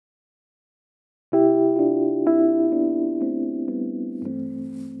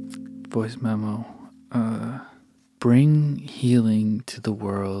voice memo. Bring healing to the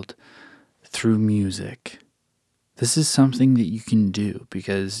world through music. This is something that you can do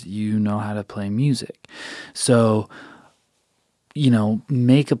because you know how to play music. So,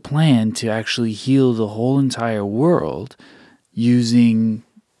 make a plan to actually heal the whole entire world using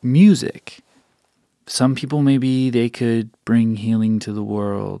music. Some people, maybe they could bring healing to the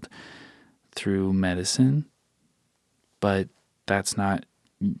world through medicine, but that's not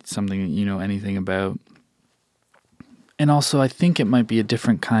something that you know anything about. And also, I think it might be a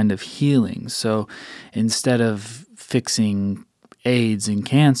different kind of healing. So instead of fixing AIDS and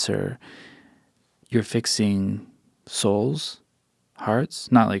cancer, you're fixing souls,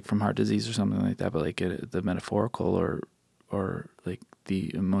 hearts, not like from heart disease or something like that, but like the metaphorical or like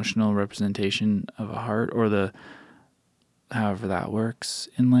the emotional representation of a heart, or the however that works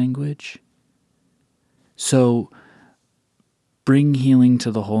in language. So bring healing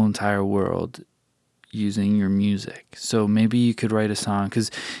to the whole entire world using your music. So maybe you could write a song,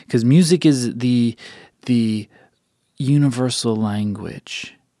 because music is the universal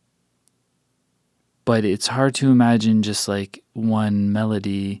language. But it's hard to imagine just like one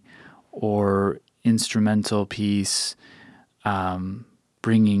melody or instrumental piece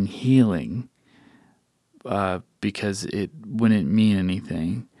bringing healing, because it wouldn't mean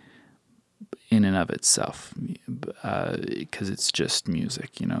anything in and of itself, because it's just music,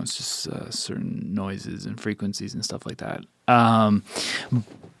 it's just certain noises and frequencies and stuff like that.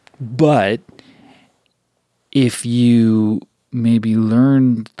 But if you maybe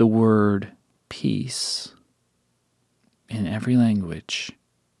learn the word peace in every language,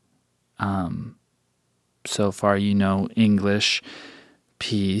 so far English,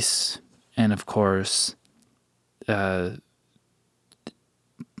 peace, and of course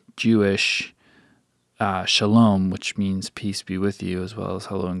Jewish shalom, which means peace be with you, as well as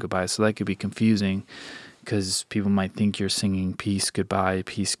hello and goodbye. So that could be confusing because people might think you're singing peace goodbye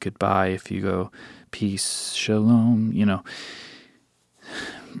if you go peace shalom,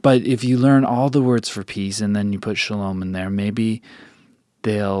 But if you learn all the words for peace and then you put shalom in there, maybe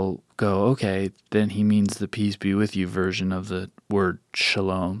they'll go, okay, then he means the peace be with you version of the word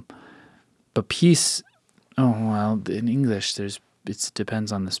shalom. But peace, in English it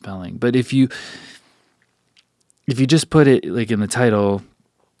depends on the spelling. But if you just put it like in the title,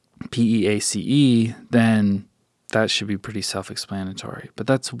 PEACE, then that should be pretty self-explanatory. But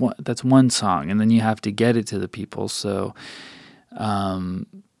that's one song, and then you have to get it to the people. So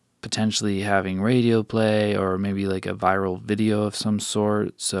potentially having radio play, or maybe like a viral video of some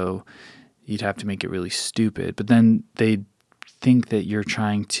sort. So you'd have to make it really stupid. But then they think that you're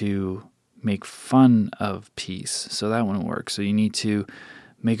trying to make fun of peace, so that wouldn't work. So you need to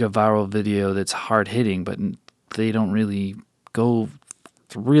make a viral video that's hard-hitting, but they don't really go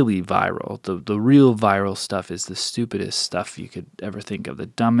really viral. The real viral stuff is the stupidest stuff you could ever think of, the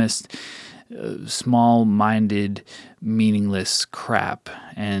dumbest, small-minded, meaningless crap.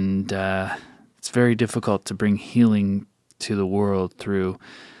 And it's very difficult to bring healing to the world through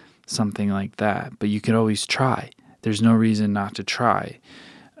something like that. But you could always try. There's no reason not to try.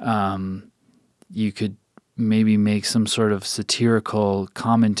 You could maybe make some sort of satirical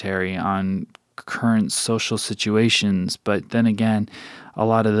commentary on current social situations, but then again, a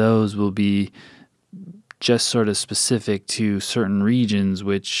lot of those will be just sort of specific to certain regions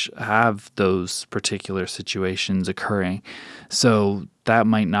which have those particular situations occurring. So that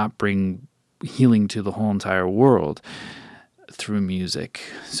might not bring healing to the whole entire world through music.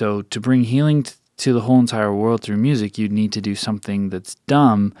 So to bring healing to the whole entire world through music, you'd need to do something that's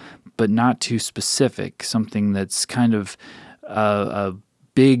dumb, but not too specific, something that's kind of a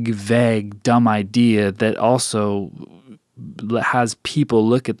big, vague, dumb idea that also has people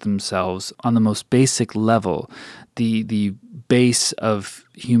look at themselves on the most basic level, the base of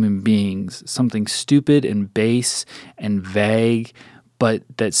human beings, something stupid and base and vague, but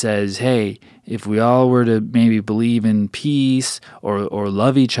that says, hey, if we all were to maybe believe in peace or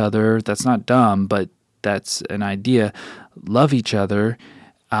love each other, that's not dumb, but that's an idea, love each other,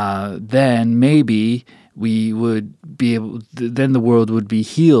 then maybe we would be able, then the world would be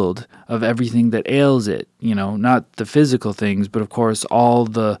healed of everything that ails it, not the physical things, but of course all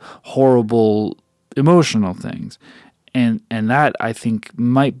the horrible emotional things. And that, I think,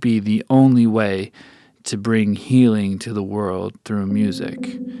 might be the only way to bring healing to the world through music.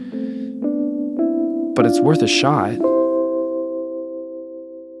 But it's worth a shot.